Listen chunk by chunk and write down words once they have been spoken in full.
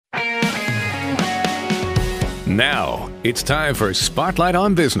Now, it's time for Spotlight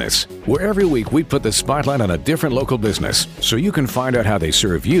on Business, where every week we put the spotlight on a different local business so you can find out how they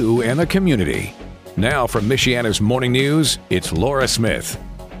serve you and the community. Now from Michiana's Morning News, it's Laura Smith.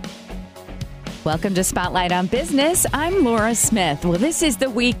 Welcome to Spotlight on Business. I'm Laura Smith. Well, this is the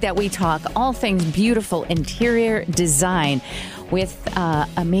week that we talk all things beautiful interior design with a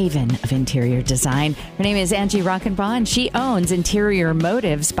maven of interior design. Her name is Angie Rockenbaugh, and she owns Interior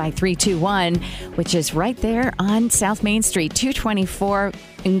Motives by 321, which is right there on South Main Street, 224.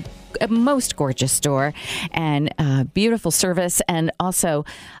 A most gorgeous store and beautiful service, and also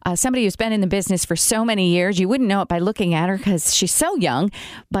somebody who's been in the business for so many years. You wouldn't know it by looking at her because she's so young,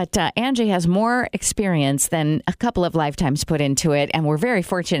 but Angie has more experience than a couple of lifetimes put into it, and we're very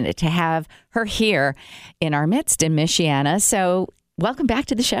fortunate to have her here in our midst in Michiana. So welcome back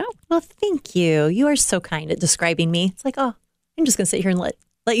to the show. Well, thank you. You are so kind at describing me. It's like, oh, I'm just going to sit here and let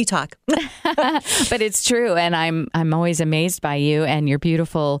you talk. But it's true, and I'm always amazed by you and your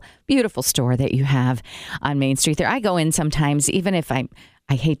beautiful store that you have on Main Street there. I go in sometimes, even if I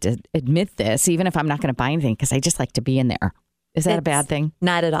hate to admit this, even if I'm not going to buy anything, because I just like to be in there. Is that a bad thing?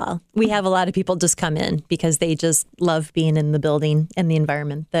 Not at all. We have a lot of people just come in because they just love being in the building and the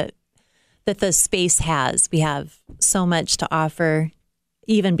environment that the space has. We have so much to offer.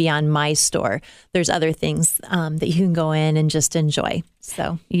 Even beyond my store, there's other things that you can go in and just enjoy.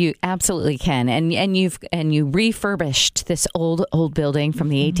 So you absolutely can, and you refurbished this old building from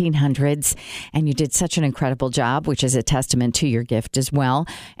the 1800s, and you did such an incredible job, which is a testament to your gift as well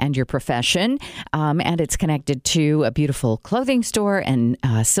and your profession. And it's connected to a beautiful clothing store and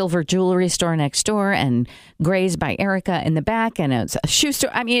a silver jewelry store next door, and Gray's by Erica in the back, and it's a shoe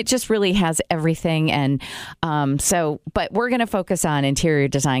store. I mean, it just really has everything. And but we're going to focus on interior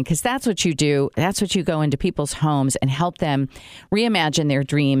design because that's what you do. That's what you go into people's homes and help them reimagine their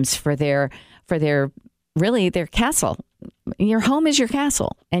dreams for their castle. Your home is your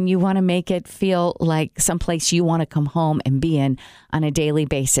castle, and you want to make it feel like someplace you want to come home and be in on a daily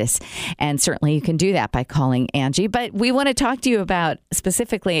basis. And certainly you can do that by calling Angie. But we want to talk to you about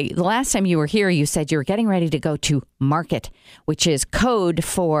specifically, the last time you were here, you said you were getting ready to go to Market, which is code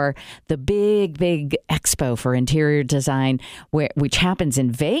for the big expo for interior design, which happens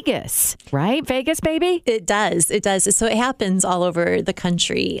in Vegas, right? Vegas, baby? It does. So it happens all over the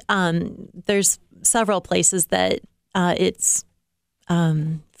country. There's several places that it's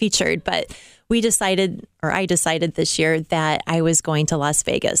featured, but I decided this year that I was going to Las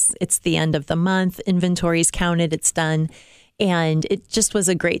Vegas. It's the end of the month. Inventory's counted. It's done. And it just was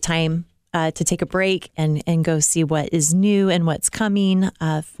a great time to take a break and go see what is new and what's coming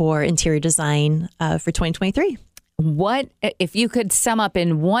for interior design for 2023. What, if you could sum up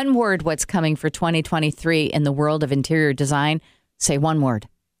in one word what's coming for 2023 in the world of interior design, say one word.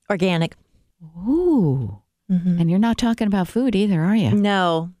 Organic. Ooh. Mm-hmm. And you're not talking about food either, are you?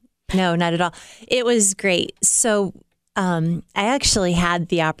 No, not at all. It was great. So I actually had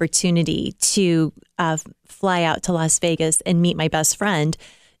the opportunity to fly out to Las Vegas and meet my best friend,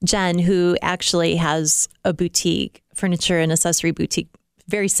 Jen, who actually has a boutique, furniture and accessory boutique,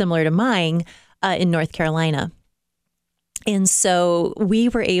 very similar to mine in North Carolina. And so we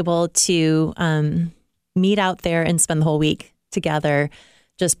were able to meet out there and spend the whole week together,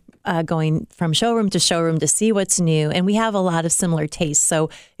 just going from showroom to showroom to see what's new. And we have a lot of similar tastes. So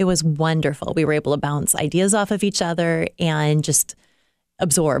it was wonderful. We were able to bounce ideas off of each other and just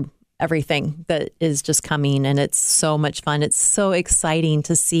absorb everything that is just coming. And it's so much fun. It's so exciting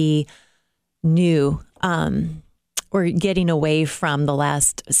to see new. We're getting away from the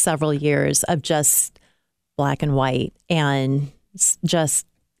last several years of just black and white, and just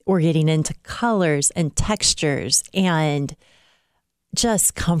we're getting into colors and textures and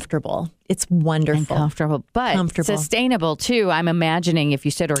just comfortable. It's wonderful. And comfortable, but sustainable too. I'm imagining if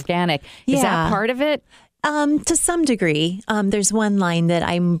you said organic, is that part of it? To some degree. There's one line that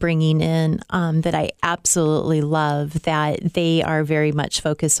I'm bringing in that I absolutely love, that they are very much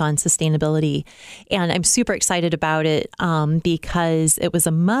focused on sustainability. And I'm super excited about it because it was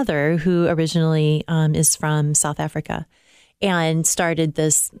a mother who originally is from South Africa and started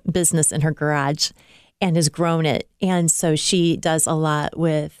this business in her garage and has grown it. And so she does a lot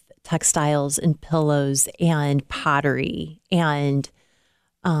with textiles and pillows and pottery and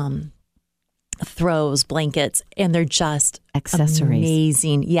throws, blankets, and they're just accessories.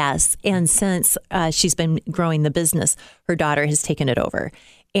 Amazing. Yes. And since she's been growing the business, her daughter has taken it over.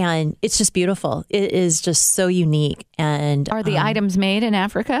 And it's just beautiful. It is just so unique. And are the items made in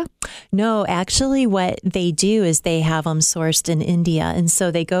Africa? No, actually what they do is they have them sourced in India. And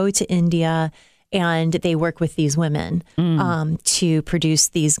so they go to India And they work with these women to produce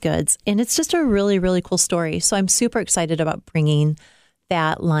these goods. And it's just a really, really cool story. So I'm super excited about bringing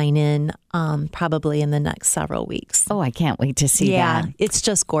that line in probably in the next several weeks. Oh, I can't wait to see that. Yeah, it's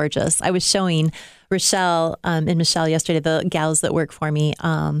just gorgeous. I was showing Rochelle and Michelle yesterday, the gals that work for me,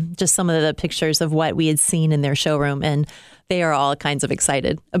 just some of the pictures of what we had seen in their showroom. And they are all kinds of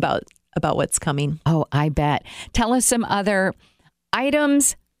excited about what's coming. Oh, I bet. Tell us some other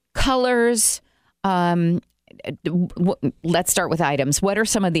items, colors. Let's start with items. What are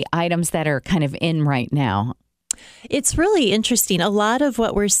some of the items that are kind of in right now? It's really interesting. A lot of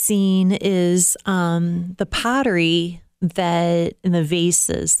what we're seeing is the pottery that in the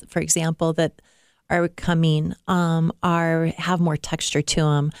vases, for example, that are coming have more texture to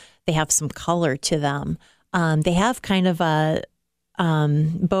them. They have some color to them. They have kind of a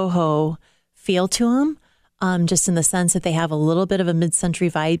boho feel to them, just in the sense that they have a little bit of a mid-century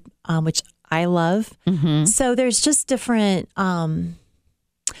vibe, which I love. Mm-hmm. So there's just different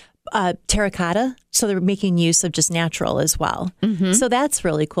terracotta. So they're making use of just natural as well. Mm-hmm. So that's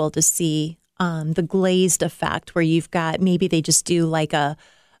really cool to see the glazed effect where you've got, maybe they just do like a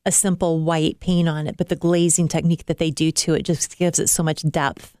simple white paint on it, but the glazing technique that they do to it just gives it so much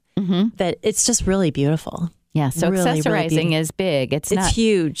depth that it's just really beautiful. Yeah. So really, accessorizing really is big. It's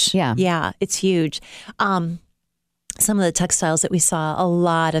huge. Yeah. Yeah. It's huge. Some of the textiles that we saw, a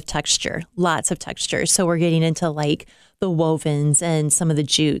lot of texture, lots of texture. So we're getting into like the wovens and some of the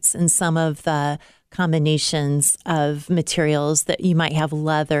jutes and some of the combinations of materials that you might have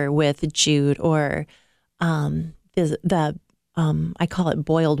leather with jute or the I call it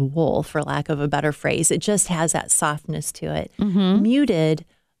boiled wool, for lack of a better phrase. It just has that softness to it, muted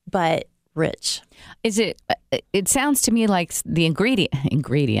but rich. Is it? It sounds to me like the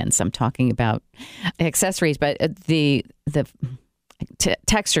ingredients. I'm talking about accessories, but the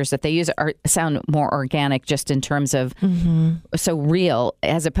textures that they use sound more organic, just in terms of so real,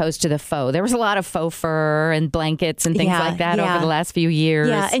 as opposed to the faux. There was a lot of faux fur and blankets and things like that over the last few years.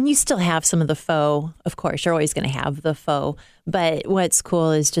 Yeah, and you still have some of the faux. Of course, you're always going to have the faux. But what's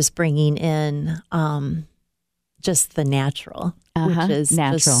cool is just bringing in just the natural, which is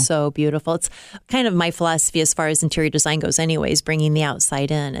just so beautiful. It's kind of my philosophy as far as interior design goes anyways, bringing the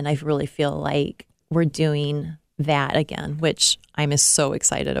outside in. And I really feel like we're doing that again, which I'm so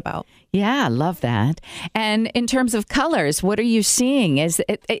excited about. Yeah, I love that. And in terms of colors, what are you seeing? Is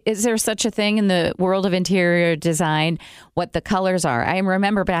there such a thing in the world of interior design, what the colors are? I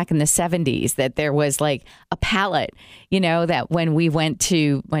remember back in the 70s that there was like a palette, that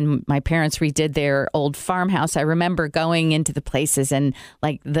when my parents redid their old farmhouse, I remember going into the places and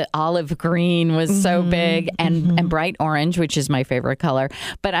like the olive green was so big and bright orange, which is my favorite color.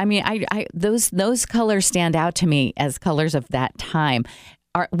 But I mean, those colors stand out to me as colors of that time.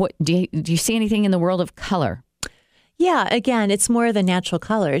 What do you see anything in the world of color? Yeah, again, it's more of the natural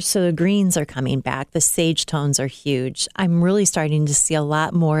colors. So the greens are coming back. The sage tones are huge. I'm really starting to see a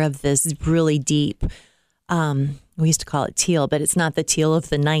lot more of this really deep. We used to call it teal, but it's not the teal of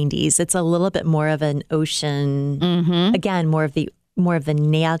the 90s. It's a little bit more of an ocean. Again, more of the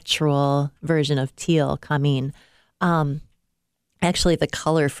natural version of teal coming. Actually, the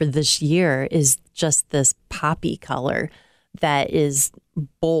color for this year is just this poppy color that is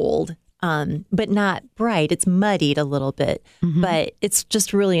bold, but not bright. It's muddied a little bit, but it's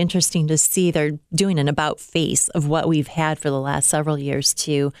just really interesting to see they're doing an about face of what we've had for the last several years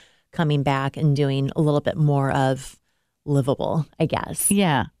to coming back and doing a little bit more of livable, I guess.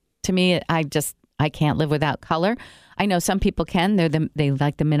 Yeah. To me, I can't live without color. I know some people can. They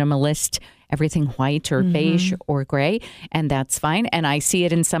like the minimalist, everything white or beige or gray, and that's fine. And I see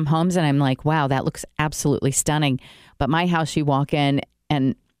it in some homes, and I'm like, wow, that looks absolutely stunning. But my house, you walk in,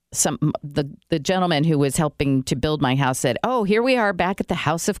 and the gentleman who was helping to build my house said, "Oh, here we are back at the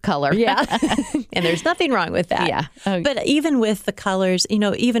house of color." Yeah, and there's nothing wrong with that. Yeah, but even with the colors,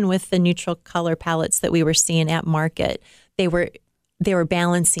 even with the neutral color palettes that we were seeing at market, they were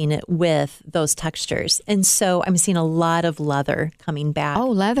balancing it with those textures. And so I'm seeing a lot of leather coming back. Oh,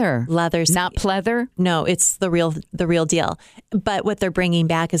 leather. Leather's not pleather? No, it's the real deal. But what they're bringing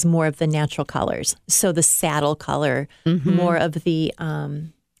back is more of the natural colors. So the saddle color, more of the,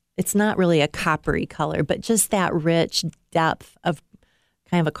 it's not really a coppery color, but just that rich depth of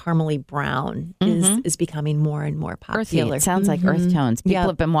kind of a caramely brown is becoming more and more popular. Earthy. It sounds like earth tones. People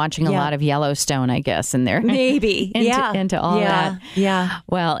have been watching a lot of Yellowstone, I guess, and they're maybe into all that. Yeah.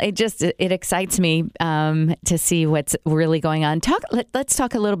 Well, it excites me to see what's really going on. Let's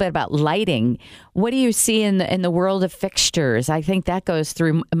talk a little bit about lighting. What do you see in the world of fixtures? I think that goes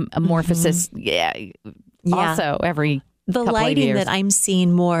through amorphosis. Also every The couple of lighting years. that I'm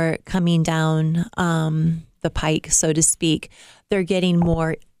seeing more coming down the pike, so to speak, they're getting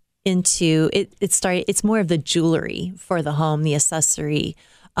more into it. It's more of the jewelry for the home, the accessory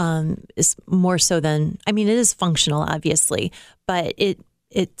is more so than, I mean, it is functional, obviously, but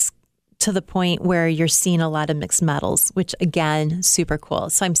it's to the point where you're seeing a lot of mixed metals, which again, super cool.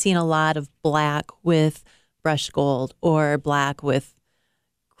 So I'm seeing a lot of black with brushed gold or black with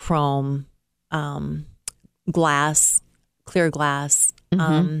chrome, glass, clear glass.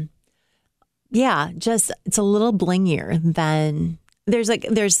 Yeah, just it's a little blingier than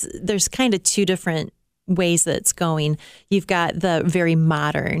there's kind of two different ways that it's going. You've got the very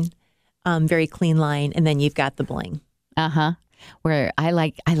modern, very clean line, and then you've got the bling. Where I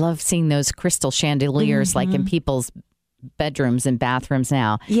love seeing those crystal chandeliers like in people's bedrooms and bathrooms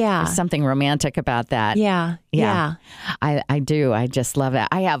now. Yeah. There's something romantic about that. Yeah. I do. I just love it.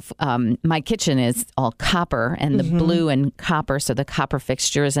 I have my kitchen is all copper and the blue and copper, so the copper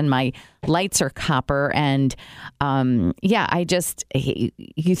fixtures, and my lights are copper. And I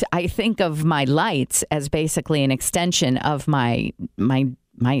think of my lights as basically an extension of my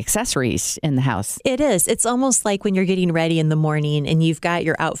accessories in the house. It is. It's almost like when you're getting ready in the morning and you've got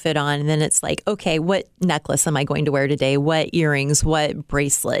your outfit on, and then it's like, okay, what necklace am I going to wear today? What earrings? What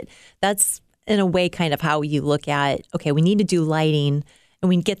bracelet? That's in a way kind of how you look at, okay, we need to do lighting and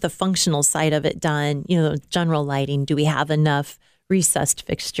we get the functional side of it done, general lighting. Do we have enough recessed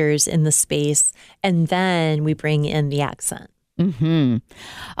fixtures in the space? And then we bring in the accent. Oh,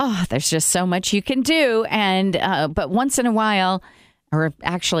 there's just so much you can do. And but once in a while, or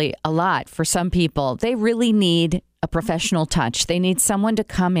actually a lot for some people, they really need a professional touch. They need someone to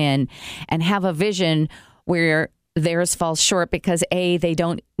come in and have a vision where theirs falls short because A, they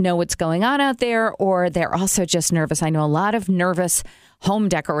don't know what's going on out there, or they're also just nervous. I know a lot of nervous home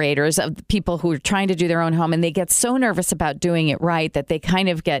decorators, of people who are trying to do their own home, and they get so nervous about doing it right that they kind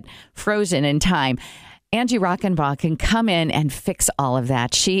of get frozen in time. Angie Rockenbach can come in and fix all of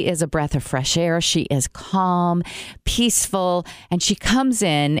that. She is a breath of fresh air. She is calm, peaceful, and she comes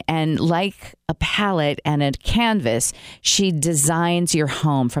in and, like a palette and a canvas, she designs your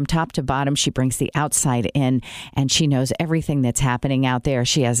home from top to bottom. She brings the outside in, and she knows everything that's happening out there.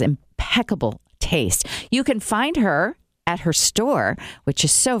 She has impeccable taste. You can find her at her store, which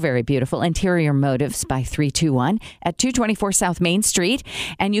is so very beautiful, Interior Motives by 321 at 224 South Main Street.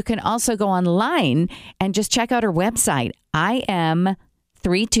 And you can also go online and just check out her website,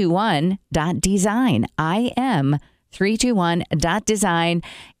 im321.design. im321.design.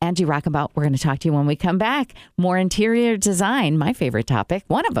 Angie Rockenbach, we're going to talk to you when we come back. More interior design, my favorite topic,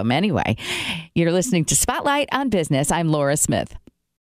 one of them anyway. You're listening to Spotlight on Business. I'm Laura Smith.